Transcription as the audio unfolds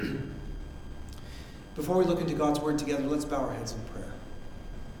Before we look into God's Word together, let's bow our heads in prayer.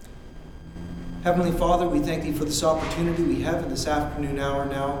 Heavenly Father, we thank Thee for this opportunity we have in this afternoon hour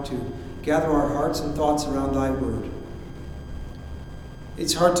now to gather our hearts and thoughts around Thy Word.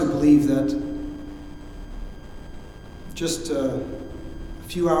 It's hard to believe that just a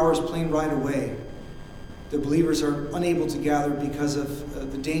few hours plane ride away, the believers are unable to gather because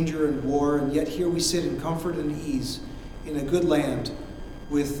of the danger and war, and yet here we sit in comfort and ease in a good land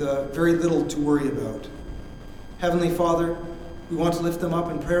with very little to worry about. Heavenly Father, we want to lift them up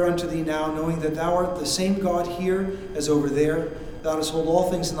in prayer unto Thee now, knowing that Thou art the same God here as over there. Thou dost hold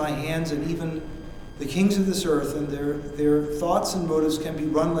all things in Thy hands, and even the kings of this earth and their thoughts and motives can be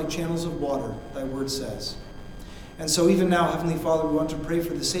run like channels of water, Thy Word says. And so even now, Heavenly Father, we want to pray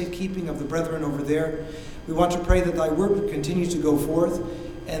for the safekeeping of the brethren over there. We want to pray that Thy Word would continue to go forth,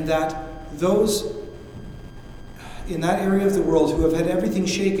 and that those in that area of the world who have had everything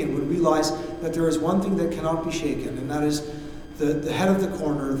shaken would realize that there is one thing that cannot be shaken, and that is the head of the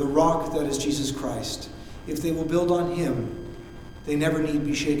corner, the rock that is Jesus Christ. If they will build on Him, they never need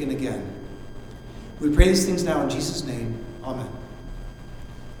be shaken again. We pray these things now in Jesus' name. Amen.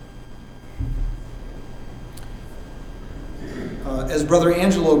 As Brother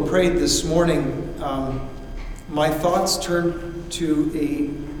Angelo prayed this morning, my thoughts turned to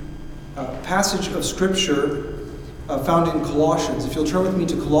a passage of Scripture found in Colossians. If you'll turn with me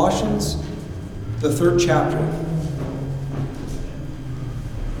to Colossians, the 3rd chapter.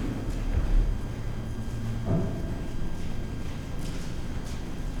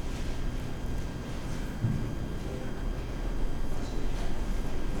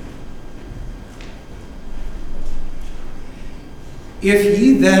 If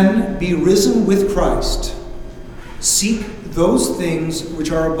ye then be risen with Christ, seek those things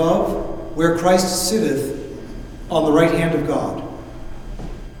which are above, where Christ sitteth on the right hand of God.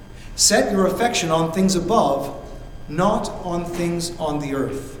 Set your affection on things above, not on things on the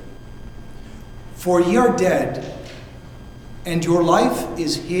earth. For ye are dead, and your life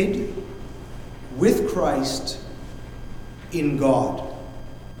is hid with Christ in God.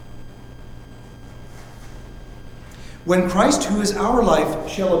 When Christ, who is our life,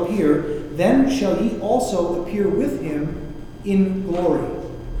 shall appear, then shall ye also appear with Him in glory.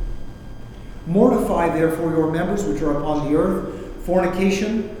 Mortify therefore your members which are upon the earth,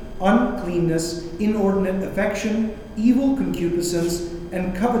 fornication, uncleanness, inordinate affection, evil concupiscence,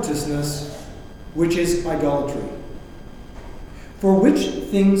 and covetousness, which is idolatry. For which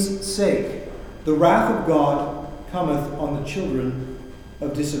things' sake the wrath of God cometh on the children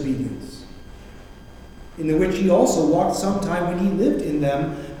of disobedience, in the which ye also walked sometime when ye lived in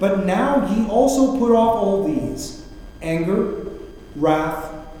them, but now ye also put off all these: anger, wrath,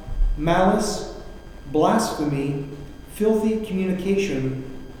 malice, blasphemy, filthy communication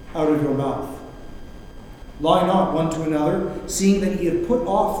out of your mouth. Lie not one to another, seeing that ye have put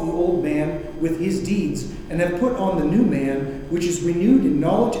off the old man with his deeds, and have put on the new man, which is renewed in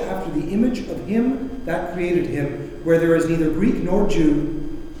knowledge after the image of Him that created him, where there is neither Greek nor Jew,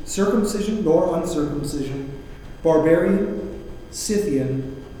 circumcision nor uncircumcision, barbarian,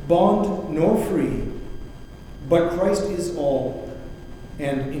 Scythian, bond nor free, but Christ is all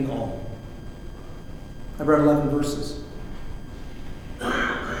and in all. I've read 11 verses.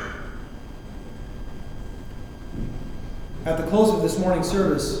 At the close of this morning's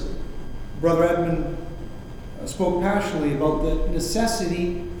service, Brother Edmund spoke passionately about the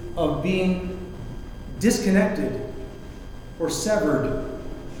necessity of being disconnected or severed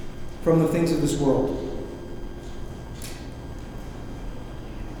from the things of this world.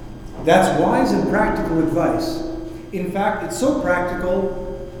 That's wise and practical advice. In fact, it's so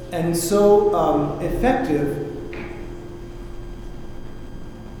practical and so effective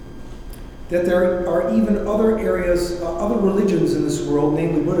that there are even other areas, other religions in this world,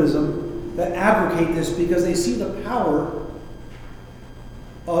 namely Buddhism, that advocate this because they see the power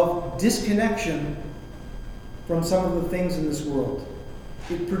of disconnection from some of the things in this world.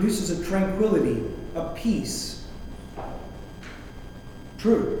 It produces a tranquility, a peace.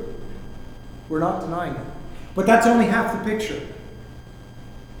 True. We're not denying it. But that's only half the picture.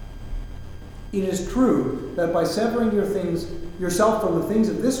 It is true that by severing yourself from the things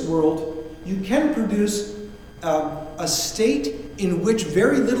of this world, you can produce a state in which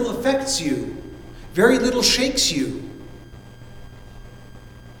very little affects you, very little shakes you.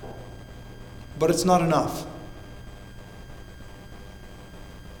 But it's not enough.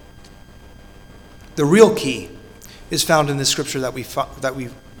 The real key is found in the scripture that we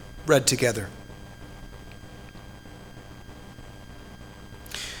read together.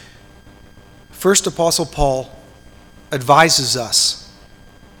 First, Apostle Paul advises us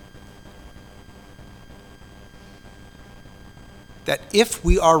that if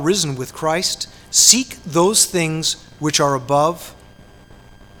we are risen with Christ, seek those things which are above,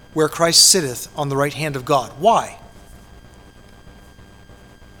 where Christ sitteth on the right hand of God. Why?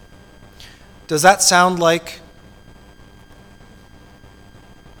 Does that sound like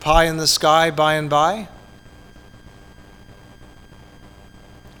pie in the sky by and by?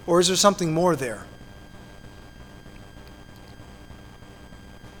 Or is there something more there?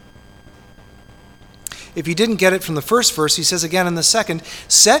 If you didn't get it from the first verse, he says again in the second,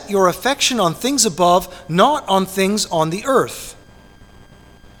 set your affection on things above, not on things on the earth.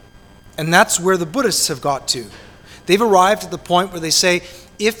 And that's where the Buddhists have got to. They've arrived at the point where they say,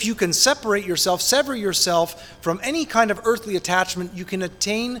 if you can separate yourself, sever yourself from any kind of earthly attachment, you can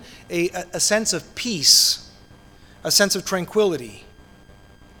attain a sense of peace, a sense of tranquility.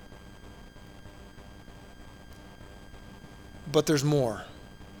 But there's more.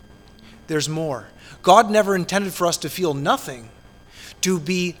 There's more. God never intended for us to feel nothing, to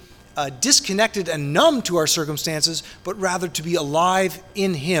be disconnected and numb to our circumstances, but rather to be alive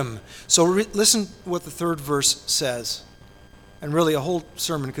in Him. So listen what the third verse says. And really a whole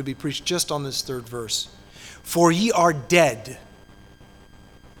sermon could be preached just on this third verse. For ye are dead.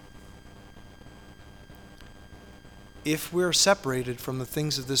 If we're separated from the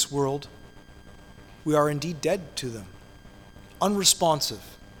things of this world, we are indeed dead to them. Unresponsive.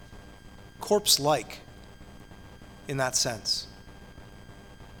 Corpse-like in that sense.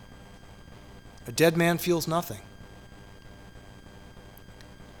 A dead man feels nothing.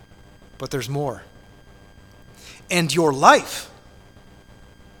 But there's more. And your life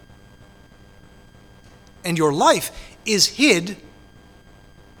is hid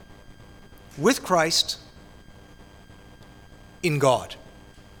with Christ in God.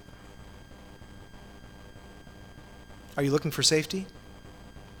 Are you looking for safety?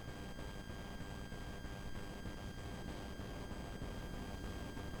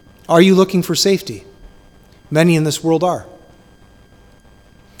 Are you looking for safety? Many in this world are.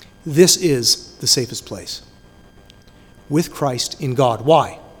 This is the safest place. With Christ in God.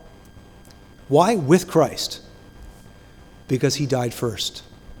 Why? Why with Christ? Because He died first.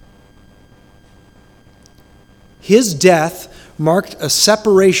 His death marked a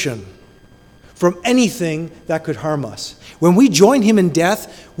separation from anything that could harm us. When we join Him in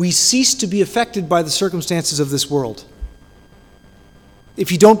death, we cease to be affected by the circumstances of this world. If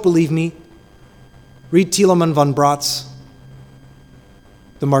you don't believe me, read Tieleman van Braat's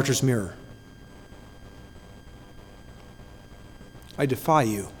The Martyr's Mirror. I defy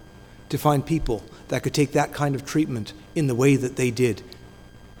you to find people that could take that kind of treatment in the way that they did,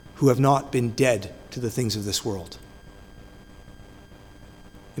 who have not been dead to the things of this world.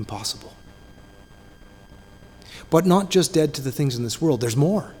 Impossible. But not just dead to the things in this world, there's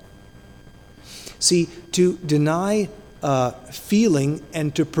more. See, to deny feeling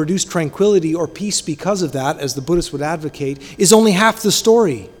and to produce tranquility or peace because of that, as the Buddhists would advocate, is only half the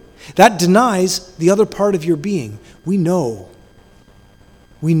story. That denies the other part of your being. We know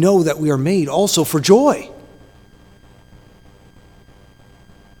that we are made also for joy.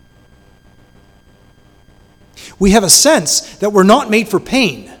 We have a sense that we're not made for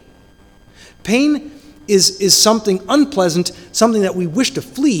pain. Pain is something unpleasant, something that we wish to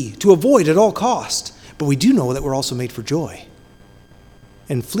flee, to avoid at all cost. But we do know that we're also made for joy.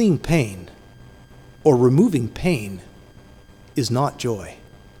 And fleeing pain or removing pain is not joy.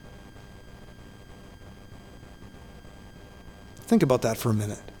 Think about that for a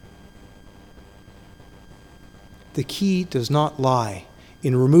minute. The key does not lie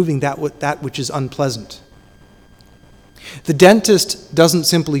in removing that which is unpleasant. The dentist doesn't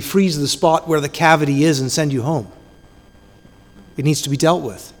simply freeze the spot where the cavity is and send you home. It needs to be dealt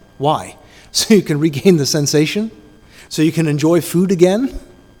with. Why? So you can regain the sensation? So you can enjoy food again?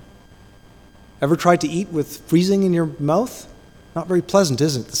 Ever tried to eat with freezing in your mouth? Not very pleasant,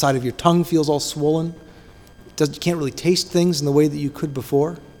 is it? The side of your tongue feels all swollen. You can't really taste things in the way that you could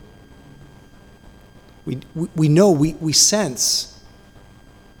before. We know, we sense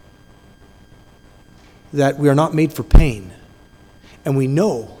that we are not made for pain. And we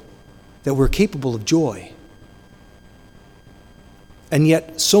know that we're capable of joy. And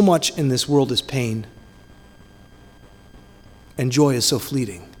yet, so much in this world is pain, and joy is so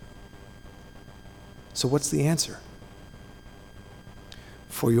fleeting. So what's the answer?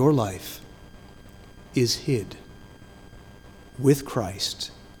 For your life is hid with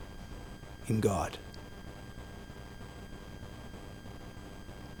Christ in God.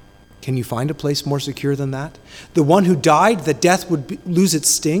 Can you find a place more secure than that? The one who died that death would lose its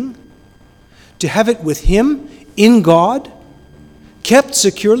sting? To have it with Him in God? Kept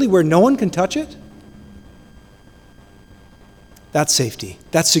securely where no one can touch it? That's safety.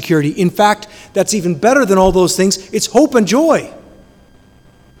 That's security. In fact, that's even better than all those things. It's hope and joy.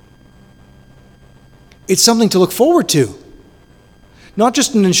 It's something to look forward to. Not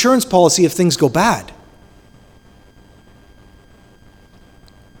just an insurance policy if things go bad.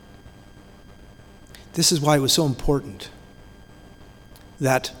 This is why it was so important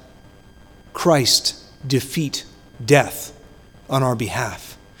that Christ defeat death on our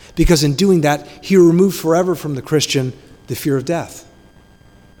behalf. Because in doing that, he removed forever from the Christian the fear of death.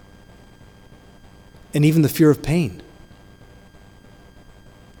 And even the fear of pain.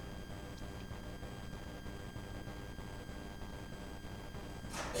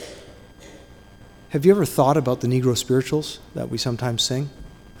 Have you ever thought about the Negro spirituals that we sometimes sing?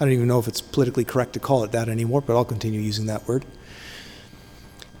 I don't even know if it's politically correct to call it that anymore, but I'll continue using that word.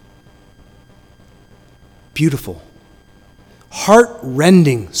 Beautiful,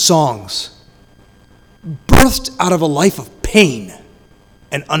 heart-rending songs birthed out of a life of pain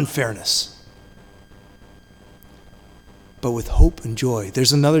and unfairness. But with hope and joy.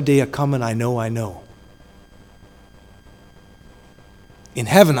 There's another day a-comin', I know. In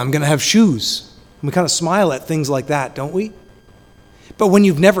heaven, I'm going to have shoes. And we kind of smile at things like that, don't we? But when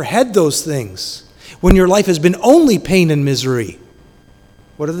you've never had those things, when your life has been only pain and misery,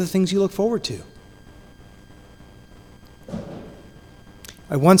 what are the things you look forward to?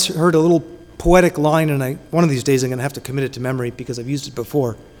 I once heard a little poetic line, and one of these days I'm going to have to commit it to memory because I've used it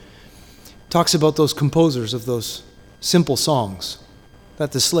before. It talks about those composers of those simple songs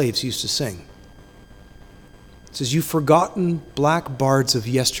that the slaves used to sing. It says, "You've forgotten black bards of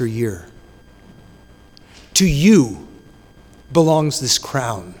yesteryear. To you belongs this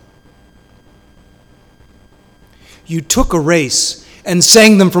crown. You took a race and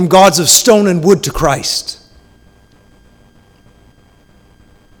sang them from gods of stone and wood to Christ."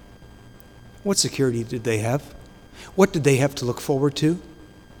 What security did they have? What did they have to look forward to?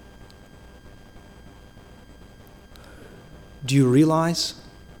 Do you realize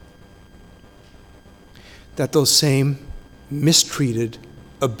that those same mistreated,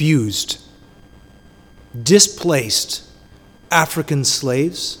 abused, displaced African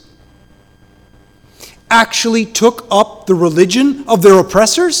slaves actually took up the religion of their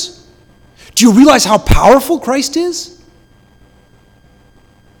oppressors? Do you realize how powerful Christ is?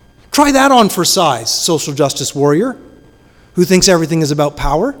 Try that on for size, social justice warrior who thinks everything is about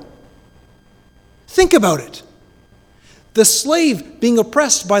power. Think about it. The slave being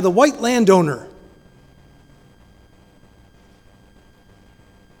oppressed by the white landowner.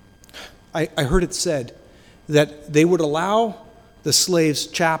 I heard it said that they would allow the slaves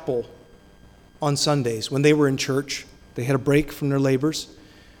chapel on Sundays when they were in church. They had a break from their labors.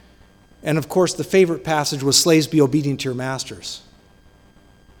 And of course, the favorite passage was, "Slaves, be obedient to your masters."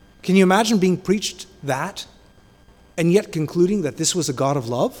 Can you imagine being preached that and yet concluding that this was a God of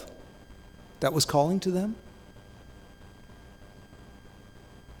love that was calling to them?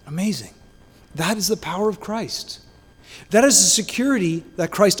 Amazing. That is the power of Christ. That is the security that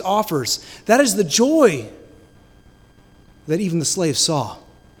Christ offers. That is the joy that even the slaves saw.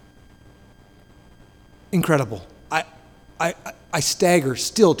 Incredible. I stagger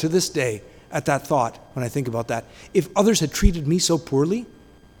still to this day at that thought when I think about that. If others had treated me so poorly,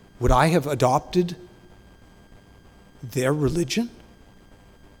 would I have adopted their religion?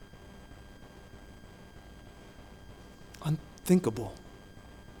 Unthinkable.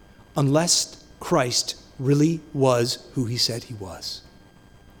 Unless Christ really was who he said he was.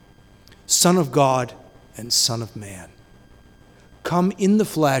 Son of God and Son of Man. Come in the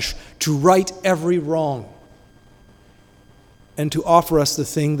flesh to right every wrong and to offer us the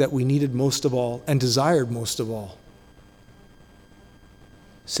thing that we needed most of all and desired most of all.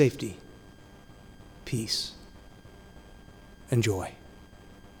 Safety, peace, and joy.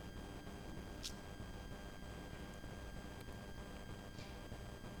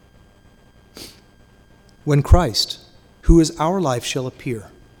 When Christ, who is our life, shall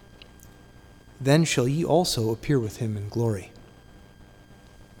appear, then shall ye also appear with him in glory.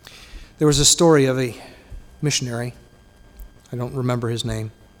 There was a story of a missionary, I don't remember his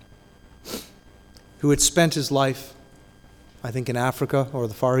name, who had spent his life, I think, in Africa or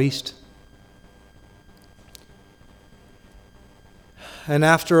the Far East. And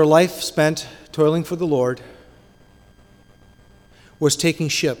after a life spent toiling for the Lord, was taking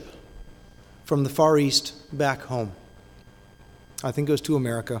ship from the Far East back home. I think it was to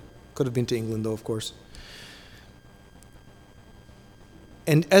America. Could have been to England, though, of course.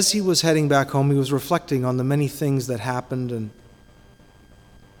 And as he was heading back home, he was reflecting on the many things that happened and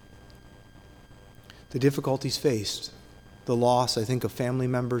the difficulties faced. The loss, I think, of family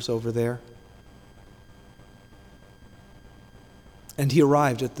members over there. And he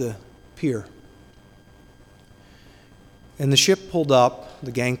arrived at the pier. And the ship pulled up,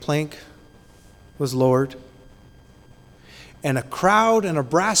 the gangplank was lowered, and a crowd and a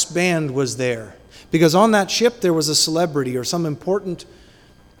brass band was there. Because on that ship there was a celebrity or some important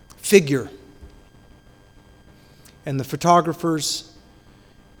figure. And the photographers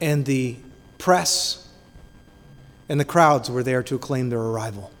and the press and the crowds were there to acclaim their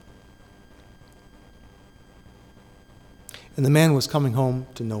arrival. And the man was coming home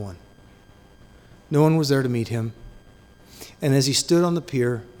to no one. No one was there to meet him. And as he stood on the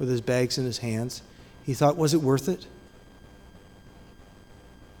pier with his bags in his hands, he thought, was it worth it?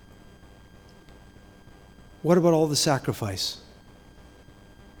 What about all the sacrifice?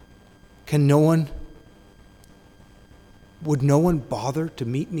 Would no one bother to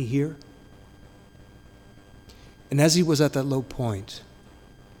meet me here? And as he was at that low point,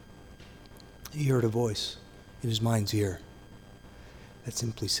 he heard a voice in his mind's ear that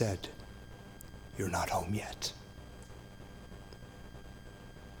simply said, "You're not home yet.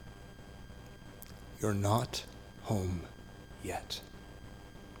 You're not home yet.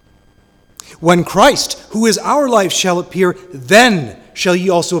 When Christ, who is our life, shall appear, then shall ye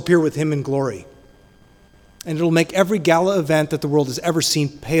also appear with him in glory." And it'll make every gala event that the world has ever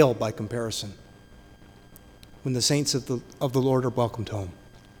seen pale by comparison when the saints of the Lord are welcomed home.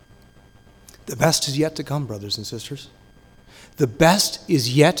 The best is yet to come, brothers and sisters. The best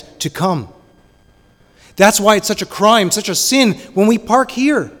is yet to come. That's why it's such a crime, such a sin when we park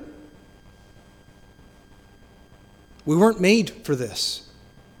here. We weren't made for this.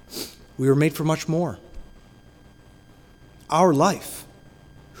 We were made for much more. Our life,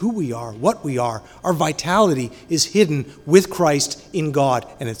 who we are, what we are, our vitality is hidden with Christ in God,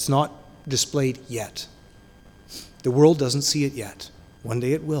 and it's not displayed yet. The world doesn't see it yet. One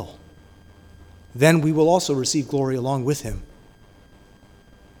day it will. Then we will also receive glory along with him.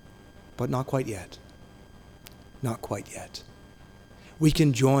 But not quite yet. Not quite yet. We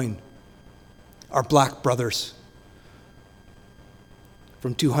can join our black brothers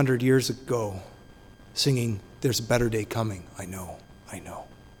from 200 years ago singing, "There's a better day coming, I know, I know."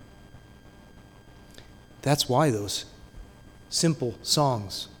 That's why those simple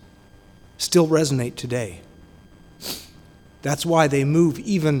songs still resonate today. That's why they move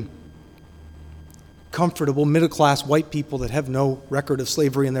even comfortable middle-class white people that have no record of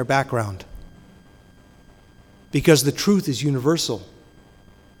slavery in their background. Because the truth is universal.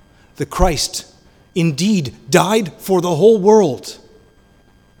 The Christ indeed died for the whole world.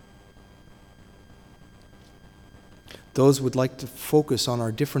 Those would like to focus on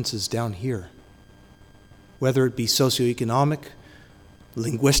our differences down here, whether it be socioeconomic,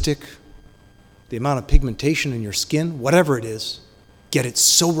 linguistic, the amount of pigmentation in your skin, whatever it is, get it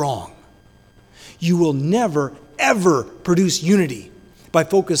so wrong. You will never, ever produce unity by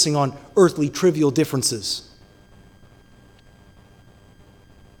focusing on earthly, trivial differences.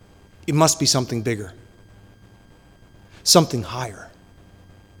 It must be something bigger, something higher,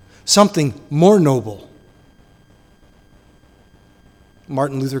 something more noble.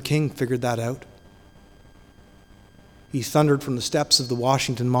 Martin Luther King figured that out. He thundered from the steps of the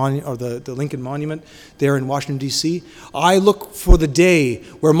the Lincoln Monument there in Washington, D.C. "I look for the day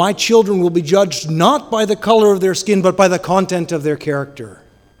where my children will be judged not by the color of their skin, but by the content of their character."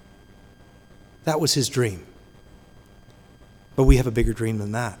 That was his dream. But we have a bigger dream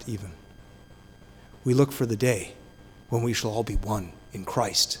than that, even. We look for the day when we shall all be one in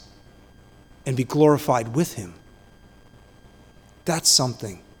Christ and be glorified with him. That's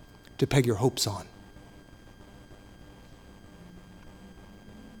something to peg your hopes on.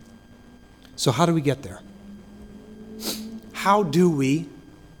 So how do we get there? How do we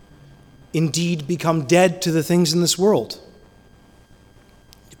indeed become dead to the things in this world?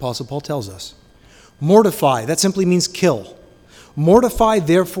 The Apostle Paul tells us, "Mortify," that simply means kill. "Mortify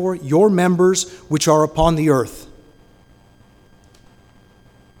therefore your members which are upon the earth."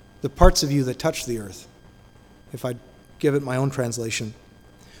 The parts of you that touch the earth, if I give it my own translation: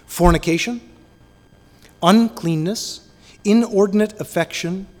 fornication, uncleanness, inordinate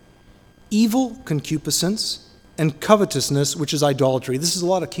affection, evil concupiscence, and covetousness, which is idolatry. This is a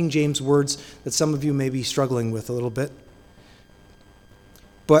lot of King James words that some of you may be struggling with a little bit.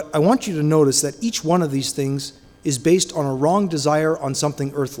 But I want you to notice that each one of these things is based on a wrong desire on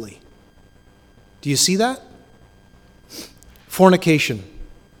something earthly. Do you see that? Fornication,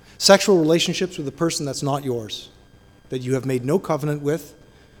 sexual relationships with a person that's not yours, that you have made no covenant with,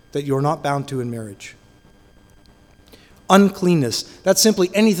 that you're not bound to in marriage. Uncleanness, that's simply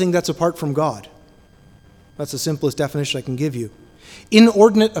anything that's apart from God. That's the simplest definition I can give you.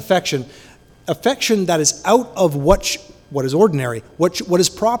 Inordinate affection, affection that is out of what what is ordinary, what is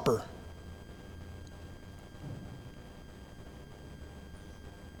proper.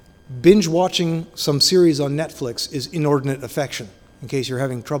 Binge watching some series on Netflix is inordinate affection, in case you're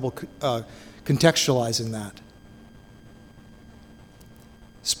having trouble contextualizing that.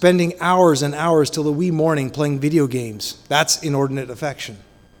 Spending hours and hours till the wee morning playing video games, that's inordinate affection.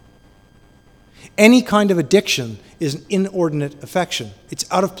 Any kind of addiction is an inordinate affection. It's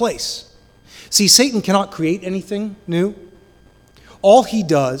out of place. See, Satan cannot create anything new. All he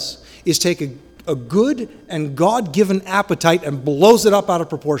does is take a good and God-given appetite and blows it up out of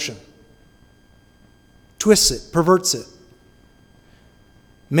proportion. Twists it, perverts it,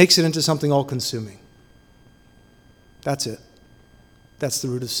 makes it into something all-consuming. That's it. That's the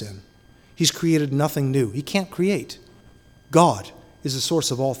root of sin. He's created nothing new. He can't create. God is the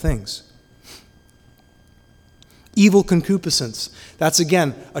source of all things. Evil concupiscence. That's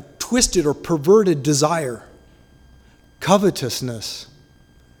again a twisted or perverted desire. Covetousness.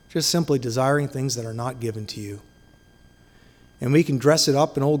 Just simply desiring things that are not given to you. And we can dress it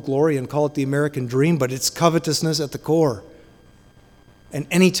up in old glory and call it the American dream, but it's covetousness at the core. And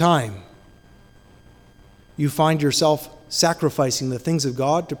any time you find yourself sacrificing the things of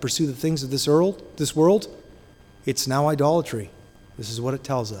God to pursue the things of this world, it's now idolatry. This is what it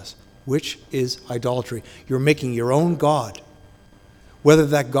tells us. Which is idolatry. You're making your own God. Whether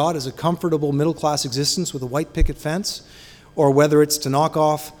that God is a comfortable middle-class existence with a white picket fence, or whether it's to knock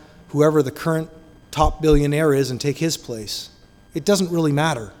off whoever the current top billionaire is and take his place. It doesn't really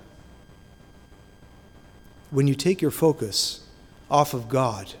matter. When you take your focus off of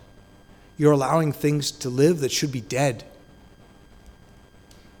God, you're allowing things to live that should be dead.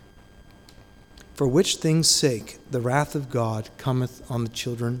 For which things' sake the wrath of God cometh on the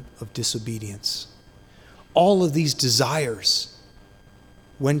children of disobedience. All of these desires,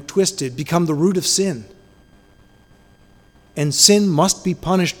 when twisted, become the root of sin. And sin must be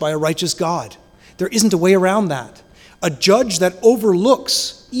punished by a righteous God. There isn't a way around that. A judge that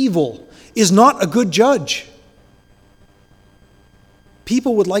overlooks evil is not a good judge.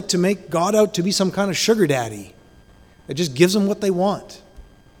 People would like to make God out to be some kind of sugar daddy that just gives them what they want.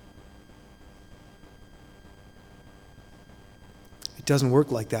 It doesn't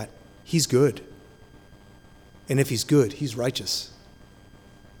work like that. He's good. And if he's good, he's righteous.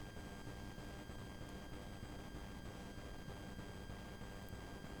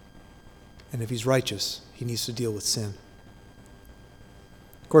 And if he's righteous, he needs to deal with sin.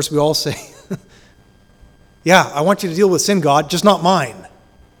 Of course, we all say, yeah, I want you to deal with sin, God, just not mine.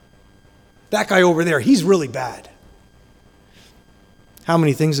 That guy over there, he's really bad. How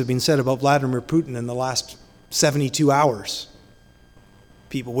many things have been said about Vladimir Putin in the last 72 hours?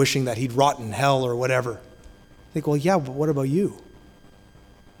 People wishing that he'd rot in hell or whatever. I think, well, yeah, but what about you?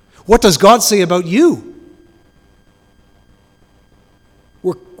 What does God say about you?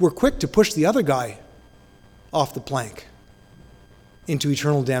 We're quick to push the other guy off the plank into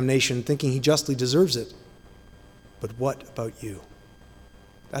eternal damnation, thinking he justly deserves it. But what about you?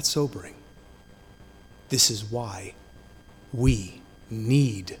 That's sobering. This is why we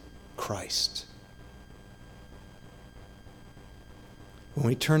need Christ. When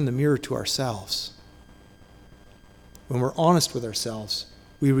we turn the mirror to ourselves, when we're honest with ourselves,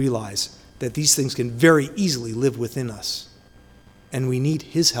 we realize that these things can very easily live within us, and we need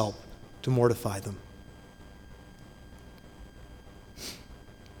His help to mortify them.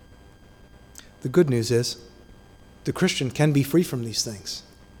 The good news is, the Christian can be free from these things.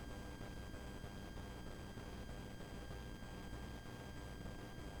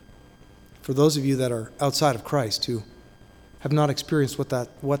 For those of you that are outside of Christ, who have not experienced what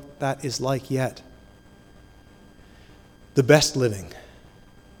that is like yet, the best living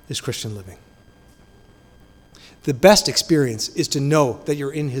is Christian living. The best experience is to know that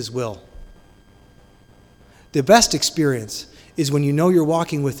you're in His will. The best experience is when you know you're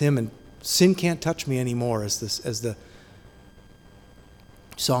walking with Him and sin can't touch me anymore, as the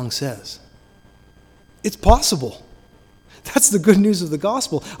song says. It's possible. That's the good news of the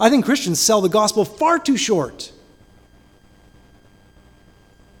gospel. I think Christians sell the gospel far too short.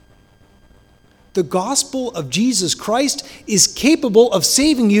 The gospel of Jesus Christ is capable of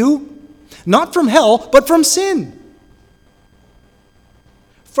saving you, not from hell, but from sin.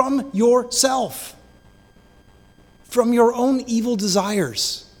 From yourself. From your own evil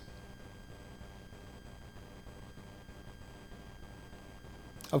desires.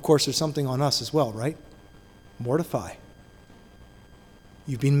 Of course, there's something on us as well, right? Mortify.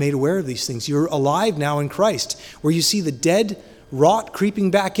 You've been made aware of these things. You're alive now in Christ. Where you see the dead rot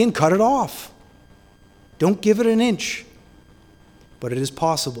creeping back in, cut it off. Don't give it an inch. But it is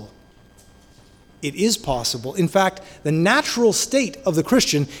possible. It is possible. In fact, the natural state of the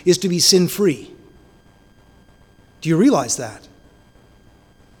Christian is to be sin-free. Do you realize that?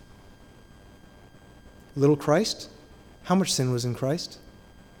 Little Christ? How much sin was in Christ?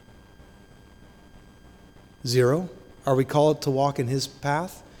 0. Are we called to walk in his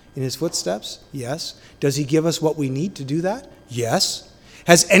path, in his footsteps? Yes. Does he give us what we need to do that? Yes.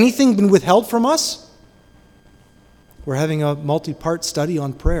 Has anything been withheld from us? We're having a multi-part study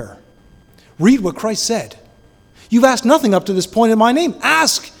on prayer. Read what Christ said. You've asked nothing up to this point in my name.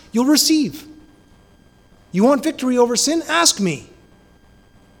 Ask, you'll receive. You want victory over sin? Ask me.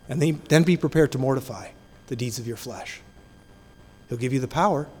 And then be prepared to mortify the deeds of your flesh. He'll give you the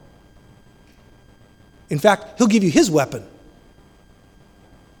power. In fact, he'll give you his weapon.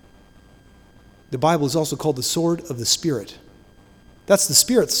 The Bible is also called the sword of the Spirit. That's the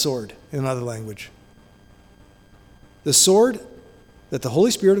Spirit's sword in another language. The sword that the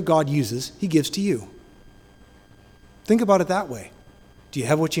Holy Spirit of God uses, he gives to you. Think about it that way. Do you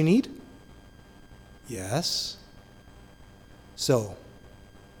have what you need? Yes. So,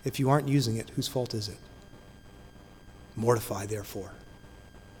 if you aren't using it, whose fault is it? Mortify, therefore.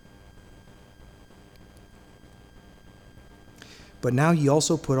 But now ye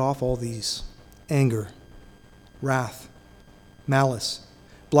also put off all these: anger, wrath, malice,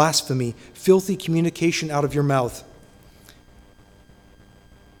 blasphemy, filthy communication out of your mouth.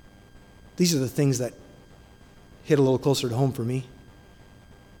 These are the things that hit a little closer to home for me.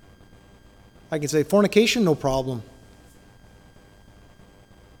 I can say fornication, no problem.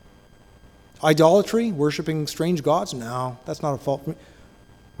 Idolatry, worshiping strange gods, no, that's not a fault for me.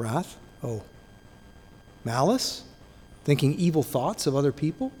 Wrath, oh. Malice, thinking evil thoughts of other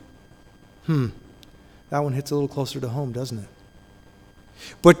people. That one hits a little closer to home, doesn't it?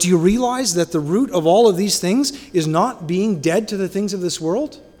 But do you realize that the root of all of these things is not being dead to the things of this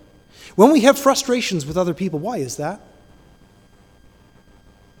world? When we have frustrations with other people, why is that?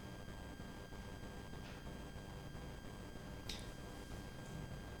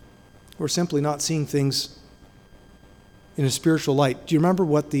 We're simply not seeing things in a spiritual light. Do you remember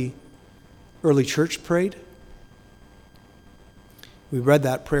what the early church prayed? We read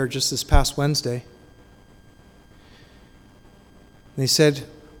that prayer just this past Wednesday. They said,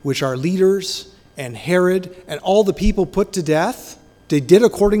 which our leaders and Herod and all the people put to death, they did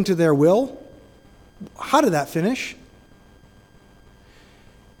according to their will. How did that finish?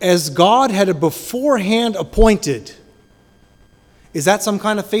 As God had beforehand appointed. Is that some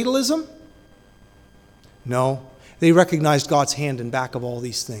kind of fatalism? No. They recognized God's hand in back of all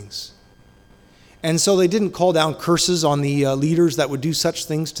these things. And so they didn't call down curses on the leaders that would do such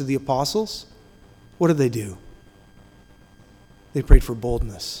things to the apostles. What did they do? They prayed for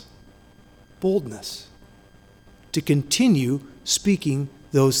boldness. Boldness. To continue speaking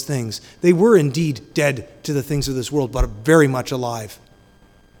those things. They were indeed dead to the things of this world, but very much alive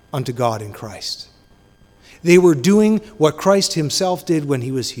unto God in Christ. They were doing what Christ himself did when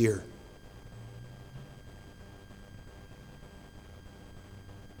he was here.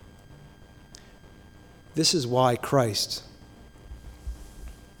 This is why Christ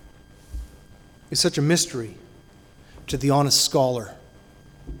is such a mystery to the honest scholar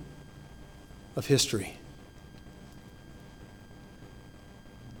of history.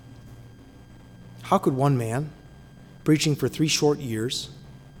 How could one man, preaching for 3 short years,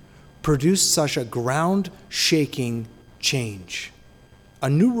 produce such a ground-shaking change? A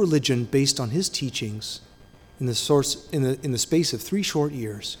new religion based on his teachings in the space of 3 short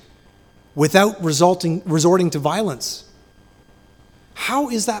years, without resorting to violence. How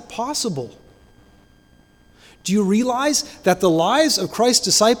is that possible? Do you realize that the lives of Christ's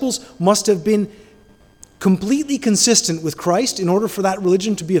disciples must have been completely consistent with Christ in order for that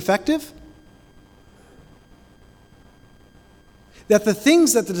religion to be effective? That the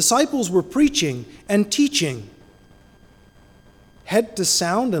things that the disciples were preaching and teaching had to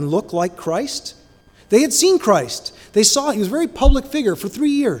sound and look like Christ? They had seen Christ. They saw he was a very public figure for 3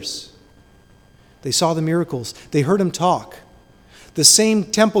 years. They saw the miracles. They heard him talk. The same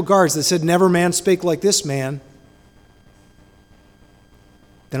temple guards that said, "Never man spake like this man."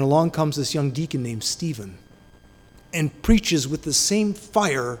 Then along comes this young deacon named Stephen and preaches with the same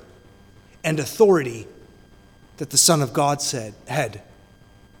fire and authority that the Son of God had.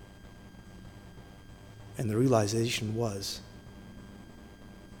 And the realization was,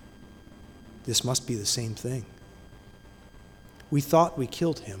 this must be the same thing. We thought we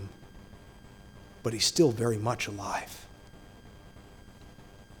killed him, but he's still very much alive.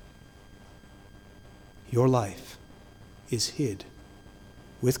 Your life is hid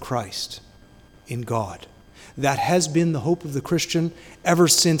with Christ in God. That has been the hope of the Christian ever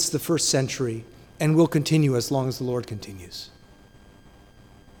since the first century, and will continue as long as the Lord continues.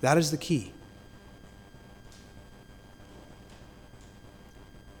 That is the key.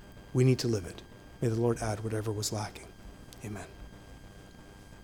 We need to live it. May the Lord add whatever was lacking. Amen.